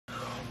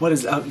What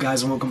is up,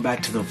 guys, and welcome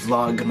back to the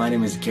vlog. My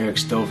name is Garrick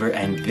Stover,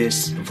 and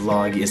this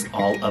vlog is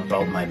all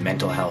about my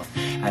mental health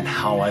and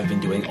how I've been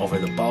doing over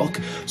the bulk.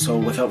 So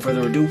without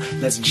further ado,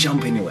 let's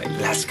jump into it.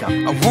 Let's go.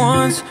 I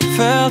once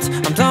felt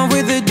I'm done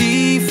with the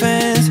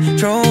defense.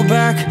 Drove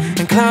back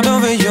and climbed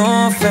over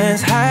your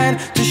fence. Had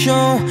to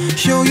show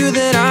you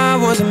that I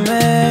was a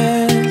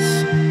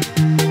mess.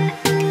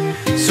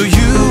 So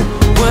you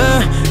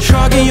were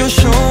shrugging your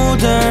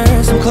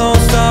shoulders. I'm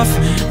closed off,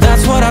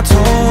 that's what I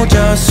told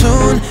you.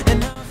 Soon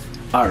enough.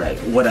 Alright,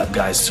 what up,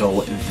 guys?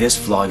 So this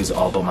vlog is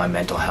all about my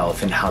mental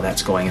health and how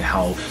that's going and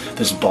how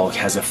this bulk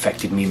has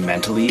affected me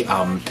mentally.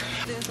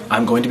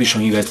 I'm going to be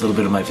showing you guys a little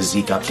bit of my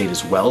physique update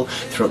as well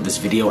throughout this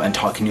video and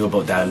talking to you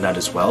about that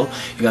as well.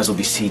 You guys will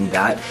be seeing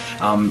that.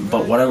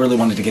 But what I really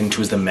wanted to get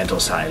into is the mental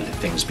side of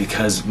things,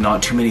 because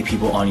not too many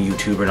people on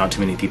YouTube or not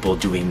too many people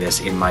doing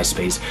this in my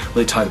space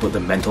really talk about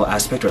the mental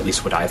aspect, or at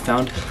least what I've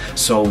found.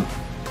 So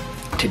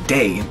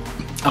today,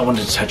 I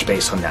wanted to touch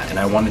base on that, and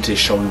I wanted to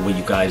show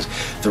you guys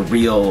the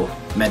real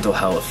mental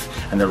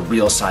health and the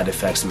real side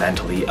effects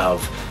mentally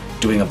of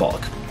doing a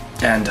bulk.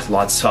 And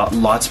lots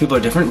of people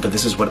are different, but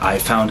this is what I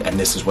found and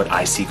this is what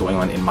I see going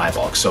on in my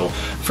bulk. So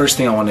first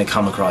thing I want to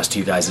come across to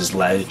you guys is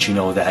let you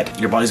know that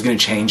your body's going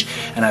to change,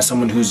 and as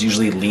someone who's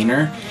usually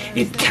leaner,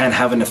 it can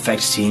have an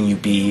effect seeing you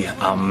be,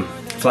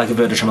 for lack of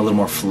a better term, a little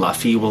more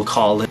fluffy, we'll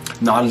call it.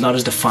 Not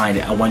as defined.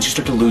 Once you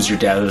start to lose your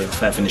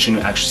definition,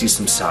 you actually see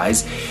some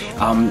size.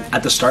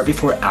 At the start,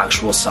 before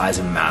actual size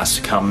and mass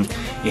come,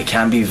 it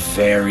can be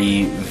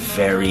very,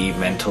 very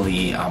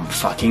mentally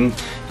fucking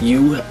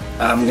you,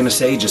 I'm gonna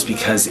say, just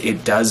because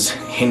it does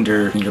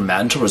hinder your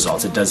mental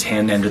results. It does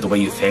hinder the way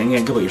you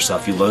think about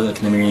yourself. You look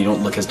in the mirror, you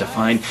don't look as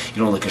defined,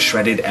 you don't look as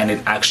shredded, and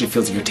it actually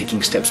feels like you're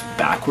taking steps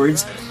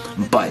backwards.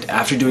 But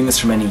after doing this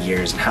for many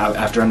years, and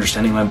after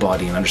understanding my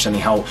body and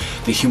understanding how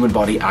the human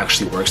body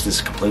actually works, this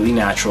is completely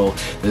natural.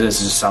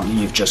 This is something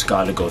you've just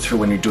got to go through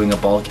when you're doing a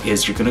bulk.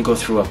 Is you're going to go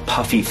through a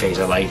puffy phase,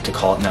 I like to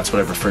call it, and that's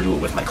what I refer to it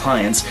with my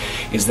clients,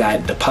 is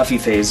that the puffy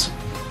phase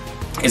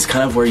is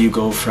kind of where you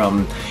go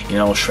from, you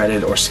know,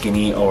 shredded or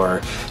skinny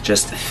or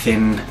just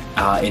thin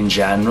in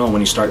general.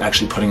 When you start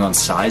actually putting on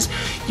size,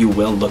 you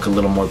will look a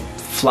little more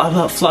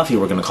fluffy,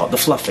 we're gonna call it the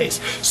fluff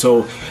phase.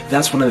 So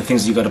that's one of the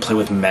things you got to play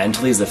with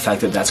mentally, is the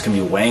fact that that's gonna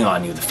be weighing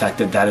on you. The fact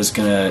that that is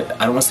gonna,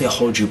 I don't want to say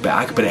hold you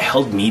back, but it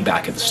held me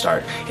back at the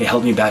start. It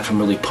held me back from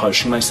really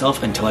pushing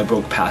myself until I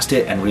broke past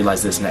it and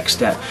realized this next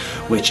step,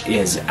 which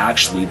is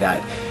actually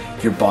that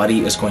your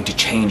body is going to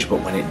change.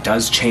 But when it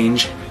does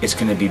change, it's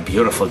going to be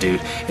beautiful,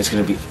 dude. It's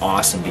going to be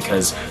awesome,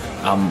 because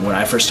when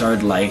I first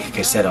started, like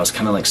I said, I was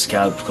kind of like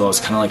skeptical. I was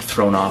kind of like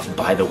thrown off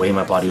by the way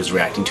my body was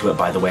reacting to it,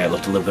 by the way I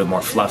looked a little bit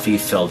more fluffy,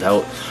 filled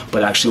out.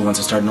 But actually, once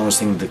I started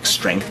noticing the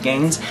strength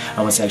gains,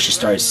 and once I actually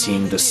started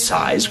seeing the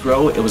size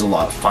grow, it was a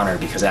lot funner,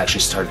 because I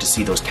actually started to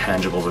see those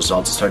tangible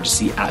results. I started to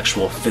see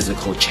actual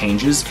physical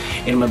changes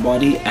in my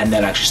body, and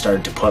that actually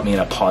started to put me in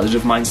a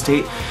positive mind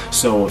state.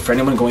 So for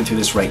anyone going through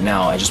this right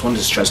now, I just wanted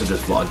to stress with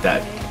this vlog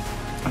that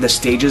the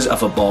stages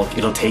of a bulk,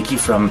 it'll take you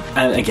from,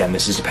 and again,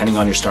 this is depending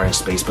on your starting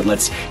space, but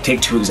let's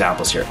take two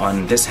examples here.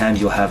 On this hand,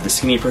 you'll have the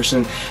skinny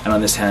person, and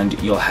on this hand,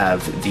 you'll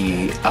have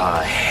the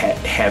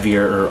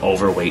heavier or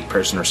overweight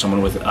person, or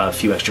someone with a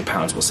few extra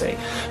pounds, we'll say.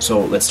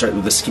 So let's start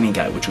with the skinny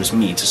guy, which was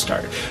me to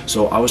start.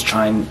 So I was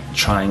trying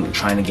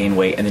to gain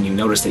weight, and then you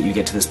notice that you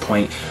get to this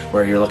point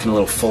where you're looking a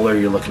little fuller,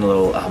 you're looking a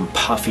little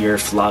puffier,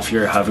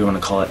 fluffier, however you want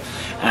to call it.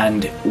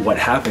 And what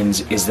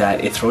happens is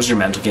that it throws your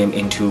mental game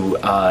into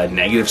a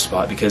negative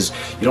spot, because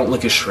you don't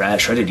look as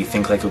shredded. You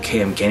think like,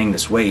 okay, I'm gaining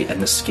this weight,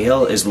 and the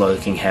scale is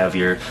looking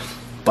heavier,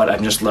 but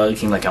I'm just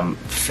looking like I'm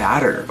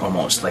fatter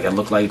almost. Like I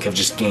look like I've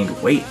just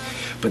gained weight.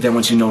 But then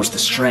once you notice the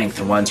strength,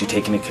 and once you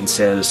take into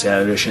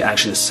consideration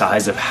actually the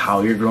size of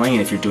how you're growing,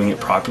 and if you're doing it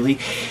properly,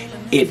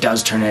 it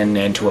does turn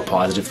into a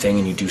positive thing,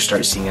 and you do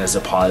start seeing it as a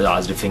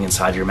positive thing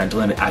inside your mental,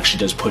 and it actually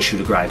does push you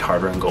to grind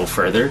harder and go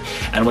further.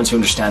 And once you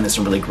understand this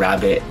and really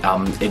grab it,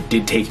 it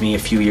did take me a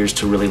few years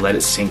to really let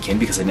it sink in,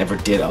 because I never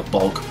did a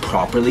bulk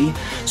properly.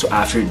 So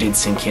after it did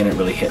sink in, it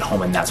really hit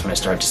home, and that's when I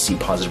started to see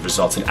positive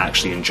results and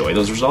actually enjoy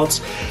those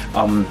results.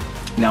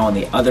 Now on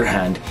the other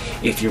hand,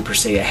 if you're per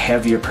se a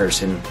heavier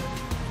person,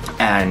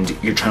 and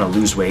you're trying to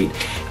lose weight,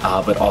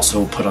 but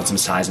also put on some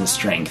size and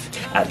strength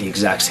at the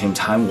exact same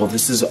time, well,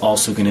 this is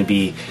also going to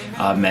be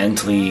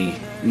mentally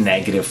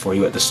negative for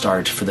you at the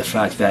start, for the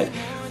fact that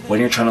when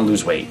you're trying to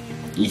lose weight,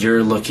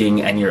 you're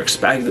looking and you're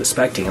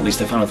expecting, at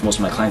least I found with most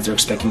of my clients, they're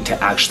expecting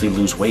to actually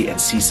lose weight and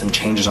see some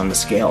changes on the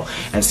scale,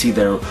 and see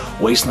their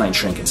waistline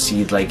shrink, and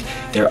see like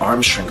their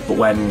arms shrink. But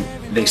when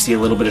they see a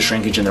little bit of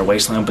shrinkage in their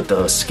waistline, but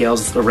the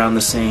scale's around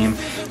the same,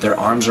 their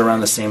arms are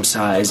around the same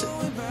size,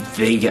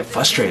 they get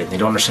frustrated. They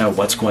don't understand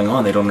what's going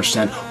on. They don't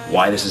understand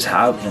why this is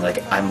happening.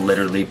 Like, I'm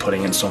literally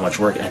putting in so much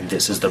work, and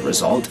this is the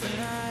result.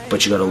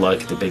 But you gotta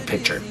look at the big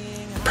picture.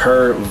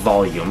 Per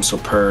volume, so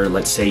per,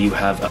 let's say you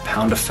have a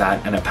pound of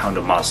fat and a pound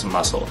of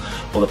muscle.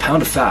 Well, the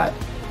pound of fat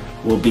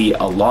will be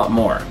a lot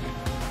more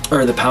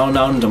or the pound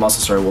to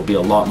muscle, sorry, will be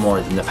a lot more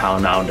than the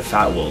pound to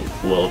fat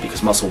will,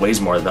 because muscle weighs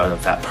more than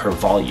fat per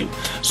volume.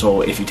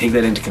 So if you take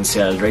that into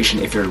consideration,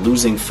 if you're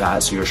losing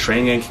fat, so you're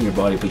shrinking your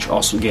body, but you're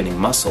also gaining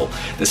muscle,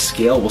 the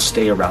scale will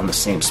stay around the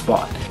same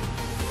spot.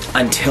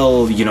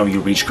 Until, you know,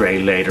 you reach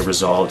greater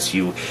results,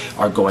 you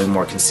are going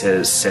more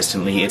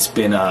consistently. It's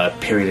been a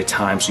period of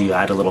time, so you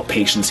add a little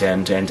patience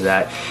into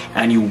that,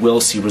 and you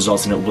will see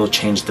results, and it will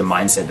change the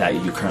mindset that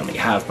you currently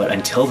have. But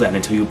until then,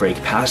 until you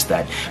break past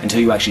that, until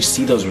you actually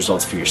see those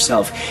results for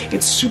yourself,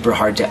 it's super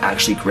hard to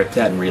actually grip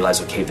that and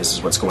realize, okay, this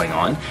is what's going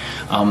on.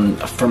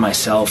 For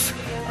myself,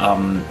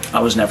 I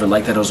was never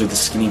like that. I was like the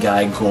skinny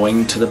guy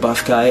going to the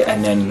buff guy,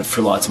 and then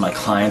for lots of my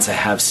clients, I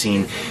have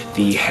seen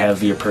the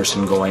heavier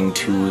person going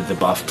to the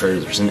buff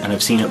person, and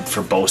I've seen it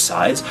for both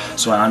sides,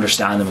 so I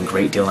understand them a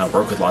great deal, and I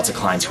work with lots of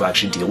clients who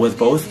actually deal with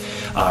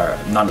both,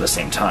 not at the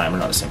same time, or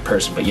not the same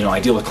person, but you know, I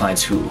deal with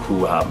clients who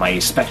my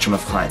spectrum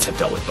of clients have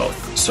dealt with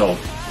both. So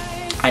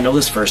I know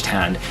this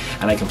firsthand,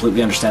 and I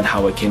completely understand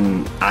how it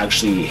can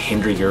actually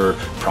hinder your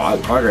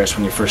progress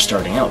when you're first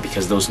starting out,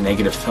 because those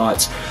negative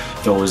thoughts,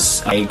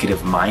 those negative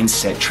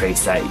mindset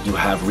traits that you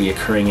have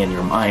reoccurring in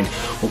your mind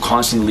will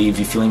constantly leave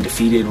you feeling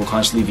defeated, will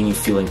constantly leave you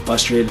feeling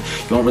frustrated.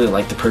 You won't really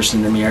like the person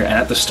in the mirror, and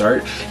at the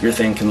start, you're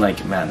thinking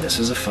like, man, this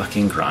is a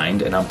fucking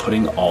grind, and I'm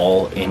putting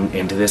all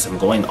into this, I'm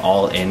going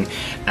all in,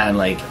 and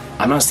like,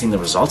 I'm not seeing the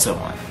results I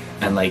want,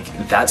 and like,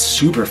 that's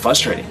super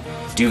frustrating.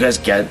 Do you guys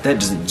get that?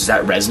 Does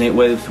that resonate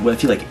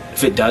with you? Like,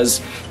 if it does,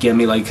 give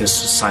me like a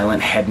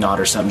silent head nod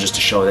or something, just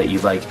to show that you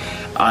like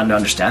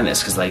understand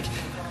this, because like,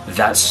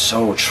 that's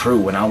so true.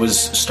 When I was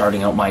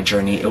starting out my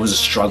journey, it was a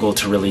struggle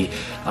to really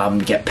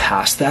get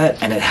past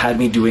that, and it had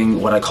me doing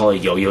what I call a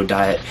yo-yo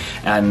diet,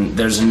 and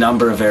there's a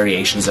number of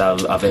variations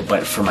of it,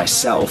 but for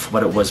myself,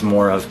 what it was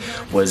more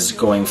of was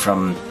going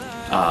from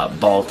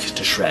bulk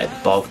to shred,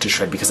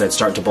 because I'd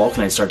start to bulk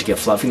and I'd start to get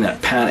fluffy, and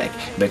I'd panic,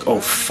 like,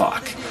 oh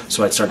fuck.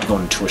 So I'd start to go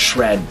into a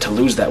shred to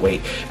lose that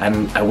weight,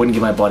 and I wouldn't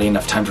give my body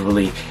enough time to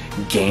really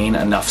gain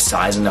enough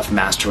size, enough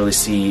mass to really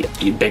see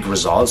big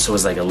results. So it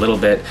was like a little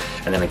bit,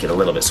 and then I get a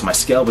little bit. So my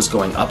scale was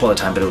going up all the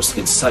time, but it was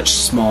in such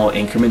small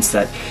increments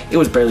that it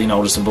was barely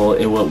noticeable.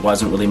 It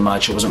wasn't really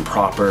much. It wasn't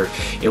proper.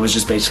 It was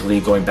just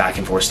basically going back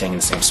and forth, staying in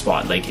the same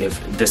spot. Like,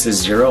 if this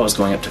is 0, I was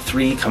going up to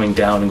 3, coming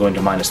down and going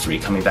to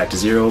 -3, coming back to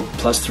 0,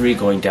 +3,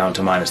 going down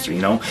to -3,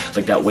 you know?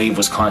 Like, that wave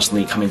was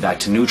constantly coming back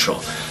to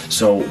neutral.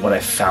 So what I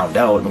found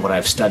out, and what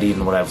I've studied,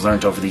 and what I've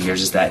learned over the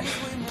years, is that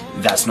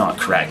that's not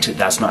correct.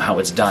 That's not how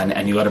it's done,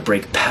 and you got to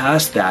break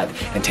past that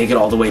and take it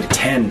all the way to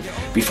 10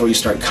 before you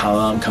start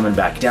coming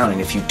back down.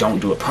 And if you don't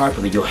do it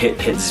properly, you'll hit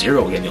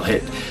 0 again. You'll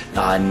hit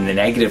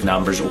negative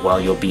numbers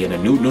while you'll be in a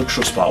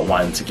neutral spot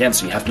once again.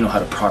 So you have to know how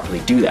to properly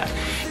do that.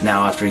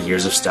 Now, after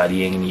years of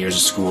studying and years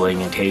of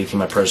schooling and taking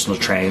my personal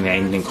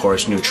training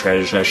course,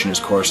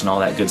 nutritionist course, and all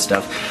that good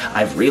stuff,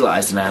 I've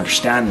realized, and I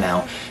understand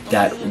now,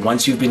 that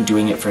once you've been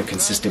doing it for a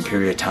consistent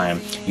period of time,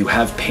 you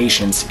have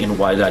patience in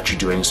what that you're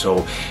doing.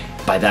 So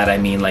by that I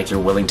mean, like, you're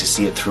willing to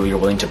see it through, you're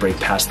willing to break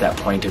past that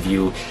point of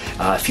view,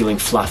 feeling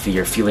fluffy,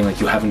 you're feeling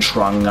like you haven't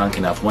shrunk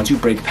enough. Once you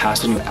break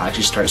past it and you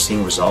actually start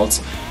seeing results,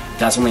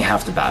 that's only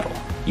half the battle.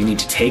 You need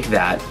to take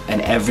that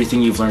and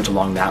everything you've learned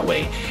along that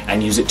way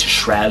and use it to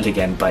shred it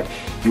again, but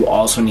you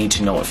also need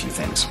to know a few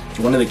things.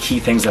 One of the key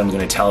things that I'm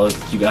going to tell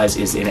you guys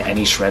is, in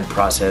any shred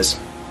process,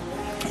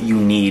 you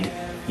need,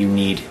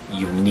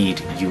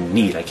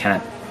 I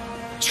can't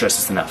stress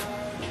this enough.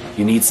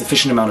 You need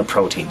sufficient amount of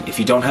protein. If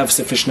you don't have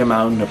sufficient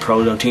amount of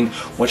protein,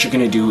 what you're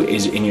going to do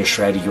is, in your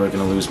shred, you are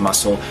going to lose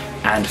muscle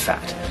and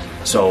fat.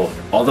 So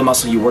all the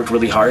muscle you worked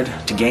really hard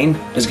to gain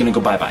is going to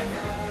go bye-bye,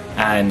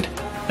 and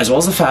as well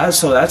as the fat,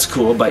 so that's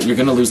cool, but you're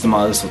going to lose the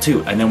muscle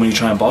too. And then when you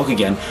try and bulk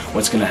again,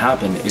 what's going to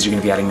happen is you're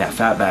going to be adding that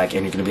fat back,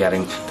 and you're going to be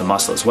adding the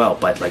muscle as well.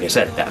 But like I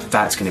said, that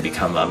fat's going to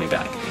become coming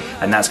back.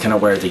 And that's kind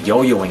of where the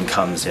yo-yoing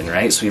comes in,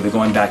 right? So you'll be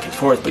going back and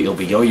forth, but you'll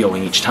be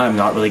yo-yoing each time,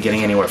 not really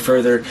getting anywhere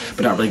further,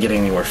 but not really getting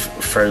anywhere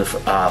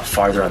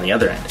farther on the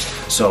other end.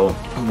 So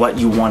what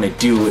you want to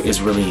do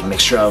is really a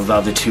mixture of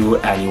the two,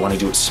 and you want to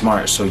do it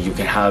smart, so you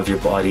can have your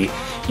body,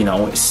 you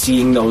know,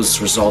 seeing those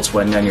results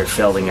when you're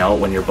filling out,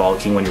 when you're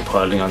bulking, when you're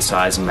putting on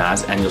size and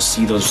mass, and you'll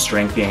see those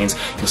strength gains,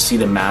 you'll see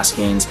the mass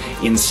gains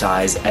in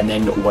size. And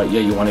then what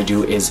you want to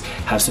do is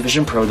have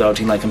sufficient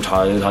protein, like I'm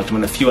talking about,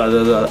 and a few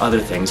other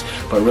things,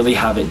 but really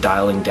have it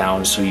dialing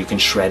down so you can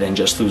shred and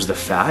just lose the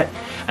fat.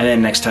 And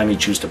then next time you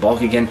choose to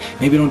bulk again,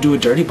 maybe don't do a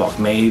dirty bulk,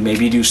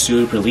 maybe do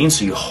super lean,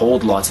 so you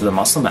hold lots of the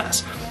muscle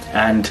mass.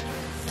 And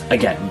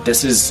again,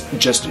 this is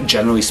just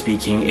generally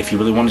speaking. If you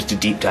really wanted to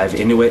deep dive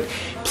into it,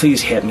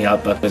 please hit me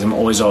up, because I'm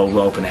always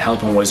open to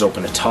help, I'm always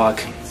open to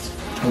talk.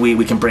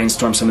 We can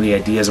brainstorm some of the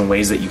ideas and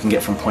ways that you can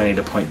get from point A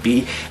to point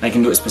B, and I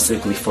can do it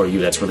specifically for you.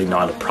 That's really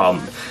not a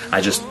problem.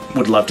 I just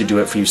would love to do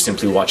it for you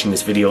simply watching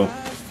this video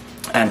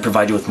and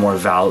provide you with more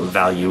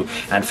value,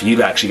 and for you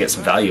to actually get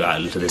some value out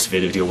of this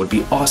video would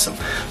be awesome.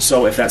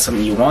 So if that's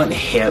something you want,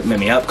 hit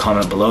me up,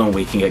 comment below, and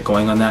we can get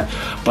going on that.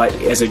 But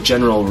as a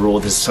general rule,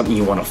 this is something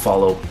you want to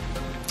follow.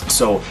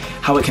 So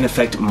how it can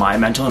affect my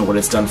mental and what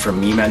it's done for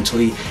me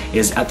mentally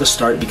is, at the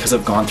start, because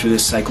I've gone through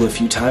this cycle a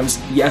few times,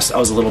 yes, I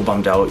was a little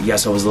bummed out,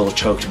 yes, I was a little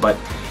choked, but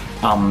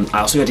I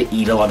also had to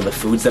eat a lot of the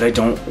foods that I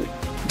don't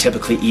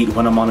typically eat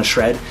when I'm on a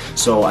shred.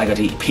 So I got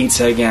to eat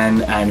pizza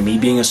again, and me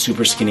being a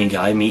super skinny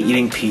guy, me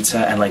eating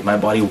pizza and like my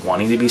body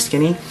wanting to be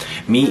skinny,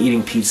 me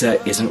eating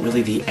pizza isn't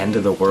really the end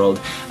of the world.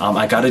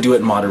 I got to do it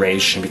in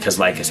moderation because,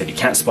 like I said, you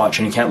can't spot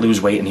train, you can't lose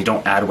weight, and you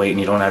don't add weight and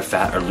you don't add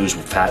fat or lose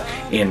fat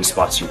in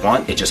spots you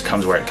want. It just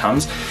comes where it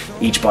comes.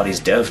 Each body's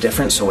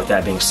different. So with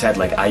that being said,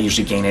 like I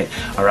usually gain it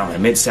around my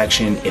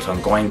midsection if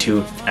I'm going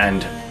to,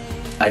 and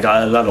I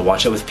got a lot to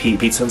watch out with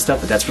pizza and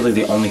stuff, but that's really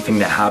the only thing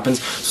that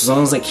happens. So as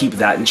long as I keep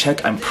that in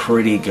check, I'm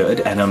pretty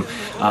good, and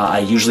I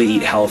usually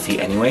eat healthy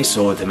anyway,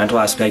 so the mental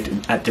aspect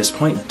at this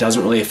point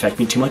doesn't really affect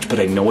me too much, but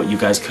I know what you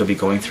guys could be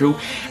going through,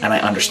 and I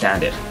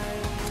understand it.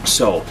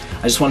 So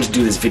I just wanted to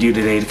do this video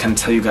today to kind of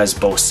tell you guys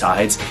both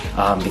sides,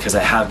 because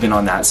I have been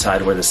on that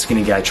side where the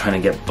skinny guy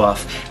trying to get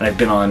buff, and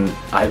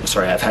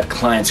I've had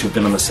clients who've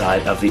been on the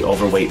side of the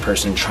overweight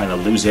person trying to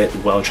lose it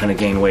while trying to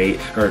gain weight,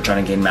 or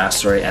trying to gain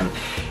mass, and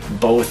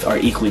both are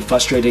equally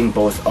frustrating,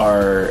 both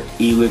are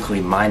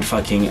equally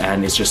mind-fucking,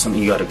 and it's just something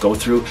you got to go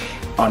through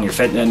on your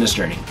fitness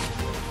journey.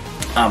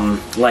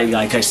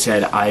 Like I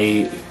said,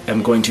 I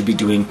am going to be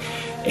doing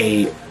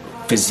a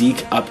physique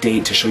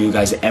update to show you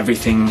guys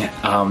everything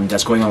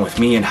that's going on with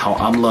me and how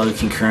I'm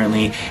looking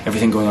currently,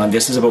 everything going on.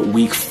 This is about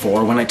week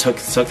 4 when I took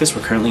this.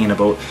 We're currently in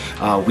about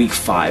week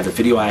 5. The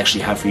video I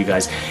actually have for you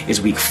guys is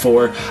week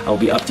 4. I'll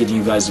be updating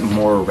you guys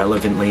more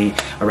relevantly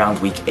around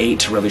week 8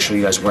 to really show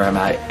you guys where I'm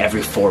at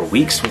every 4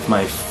 weeks with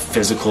my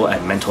physical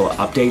and mental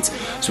updates.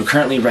 So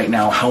currently right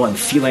now, how I'm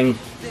feeling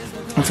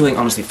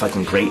honestly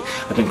fucking great.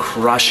 I've been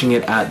crushing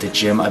it at the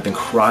gym. I've been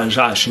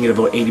crushing it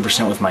about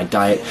 80% with my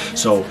diet.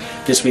 So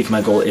this week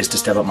my goal is to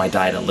step up my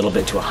diet a little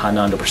bit to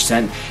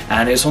 100%.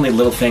 And it's only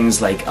little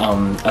things like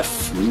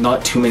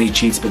not too many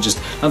cheats, but just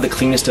not the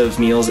cleanest of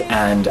meals.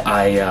 And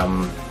I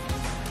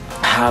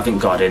haven't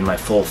got in my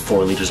full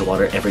 4 liters of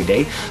water every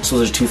day. So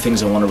there's 2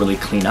 things I want to really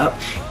clean up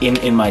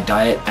in my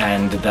diet,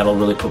 and that'll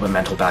really put my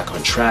mental back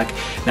on track.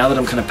 Now that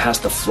I'm kind of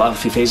past the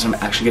fluffy phase, I'm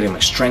actually getting my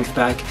strength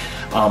back.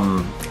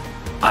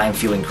 I'm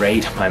feeling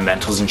great, my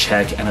mental's in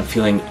check, and I'm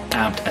feeling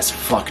amped as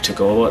fuck to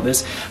go about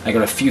this. I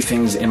got a few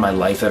things in my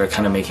life that are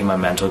kind of making my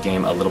mental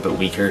game a little bit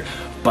weaker,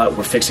 but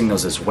we're fixing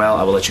those as well.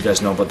 I will let you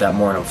guys know about that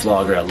more in a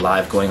vlog or a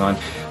live going on.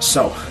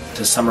 So,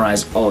 to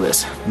summarize all of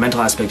this, the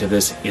mental aspect of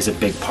this is a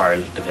big part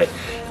of it.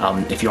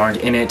 If you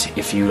aren't in it,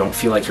 if you don't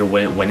feel like you're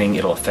winning,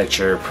 it'll affect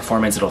your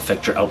performance, it'll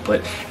affect your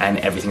output, and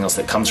everything else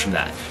that comes from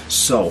that.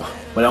 So,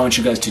 what I want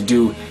you guys to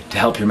do to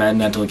help your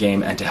mental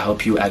game and to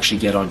help you actually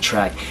get on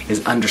track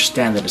is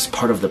understand that it's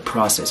part of the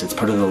process, it's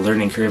part of the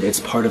learning curve, it's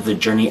part of the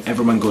journey.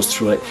 Everyone goes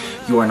through it.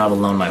 You are not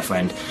alone, my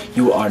friend.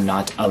 You are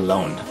not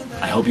alone.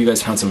 I hope you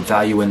guys found some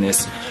value in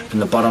this. From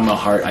the bottom of my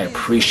heart, I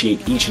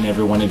appreciate each and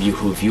every one of you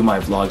who view my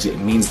vlogs. It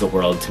means the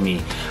world to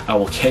me. I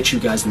will catch you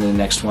guys in the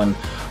next one.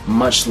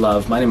 Much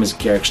love. My name is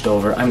Garrick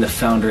Stover. I'm the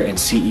founder and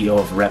CEO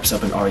of Reps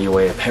Up and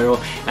RUA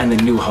Apparel, and the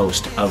new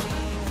host of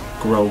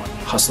Grow,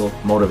 Hustle,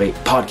 Motivate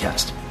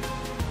podcast.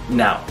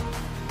 Now,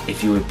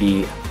 if you would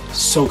be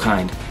so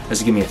kind as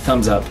to give me a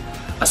thumbs up,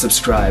 a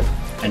subscribe,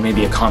 and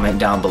maybe a comment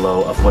down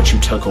below of what you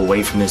took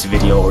away from this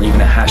video, or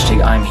even a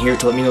hashtag I'm here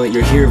to let me know that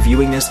you're here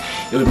viewing this,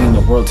 it would mean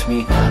the world to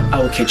me.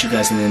 I will catch you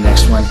guys in the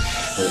next one.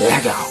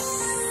 Lego.